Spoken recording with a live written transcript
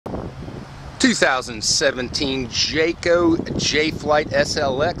2017 Jayco Jay Flight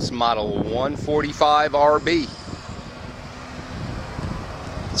SLX model 145RB.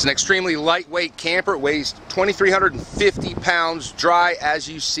 It's an extremely lightweight camper. It weighs 2,350 pounds, dry as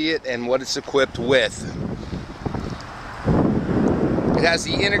you see it, and what it's equipped with. It has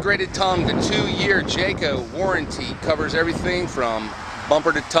the integrated tongue, the 2-year Jayco warranty, covers everything from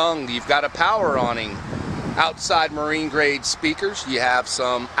bumper to tongue. You've got a power awning, outside marine grade speakers. You have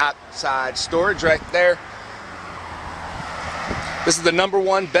some outside storage right there. This is the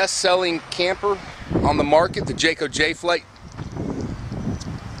 #1 best-selling camper on the market, the Jayco Jay Flight.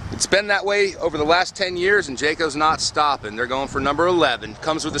 It's been that way over the last 10 years, and Jayco's not stopping. They're going for #11.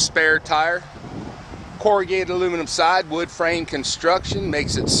 Comes with a spare tire, corrugated aluminum side, wood frame construction,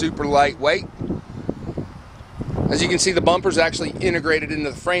 makes it super lightweight. As you can see, the bumper's actually integrated into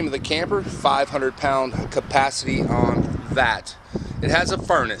the frame of the camper, 500-pound capacity on that. It has a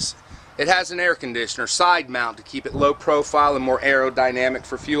furnace. It has an air conditioner, side mount to keep it low profile and more aerodynamic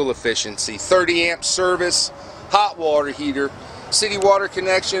for fuel efficiency. 30-amp service, hot water heater, city water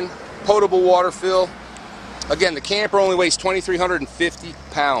connection, potable water fill. Again, the camper only weighs 2,350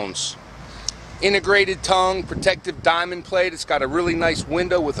 pounds. Integrated tongue, protective diamond plate. It's got a really nice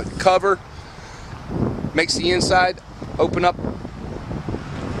window with a cover. Makes the inside open up.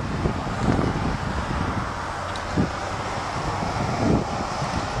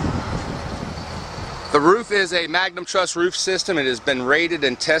 The roof is a Magnum Truss roof system. It has been rated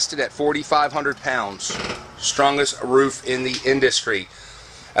and tested at 4,500 pounds. Strongest roof in the industry.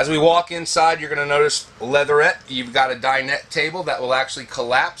 As we walk inside, you're going to notice leatherette. You've got a dinette table that will actually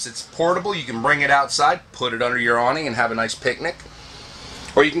collapse. It's portable. You can bring it outside, put it under your awning, and have a nice picnic.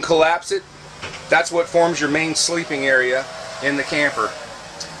 Or you can collapse it. That's what forms your main sleeping area in the camper.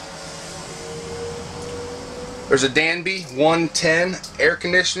 There's a Danby 110 air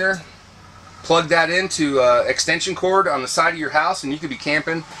conditioner. Plug that into extension cord on the side of your house, and you could be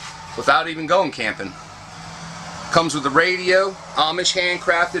camping without even going camping. Comes with a radio, Amish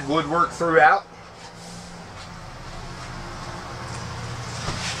handcrafted woodwork throughout.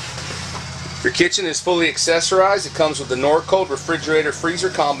 Your kitchen is fully accessorized. It comes with the Norcold refrigerator freezer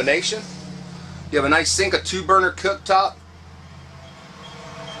combination. You have a nice sink, a 2-burner cooktop,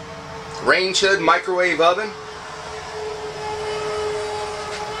 range hood, microwave oven.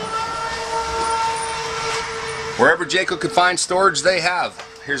 Wherever Jayco could find storage, they have.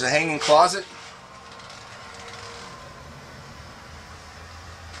 Here's a hanging closet.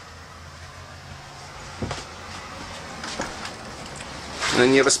 And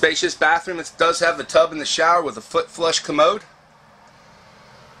then you have a spacious bathroom. It does have the tub and the shower with a foot flush commode.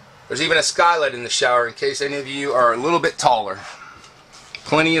 There's even a skylight in the shower in case any of you are a little bit taller.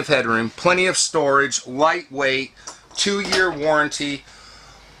 Plenty of headroom, plenty of storage, lightweight, 2-year warranty.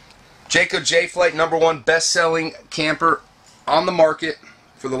 Jayco Jay Flight, #1 best-selling camper on the market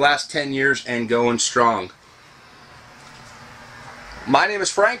for the last 10 years and going strong. My name is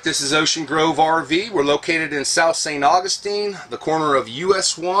Frank. This is Ocean Grove RV. We're located in South St. Augustine, the corner of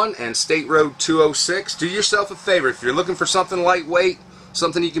US 1 and State Road 206. Do yourself a favor. If you're looking for something lightweight,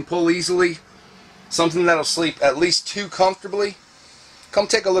 something you can pull easily, something that'll sleep at least 2 comfortably, come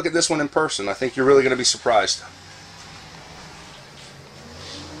take a look at this one in person. I think you're really going to be surprised.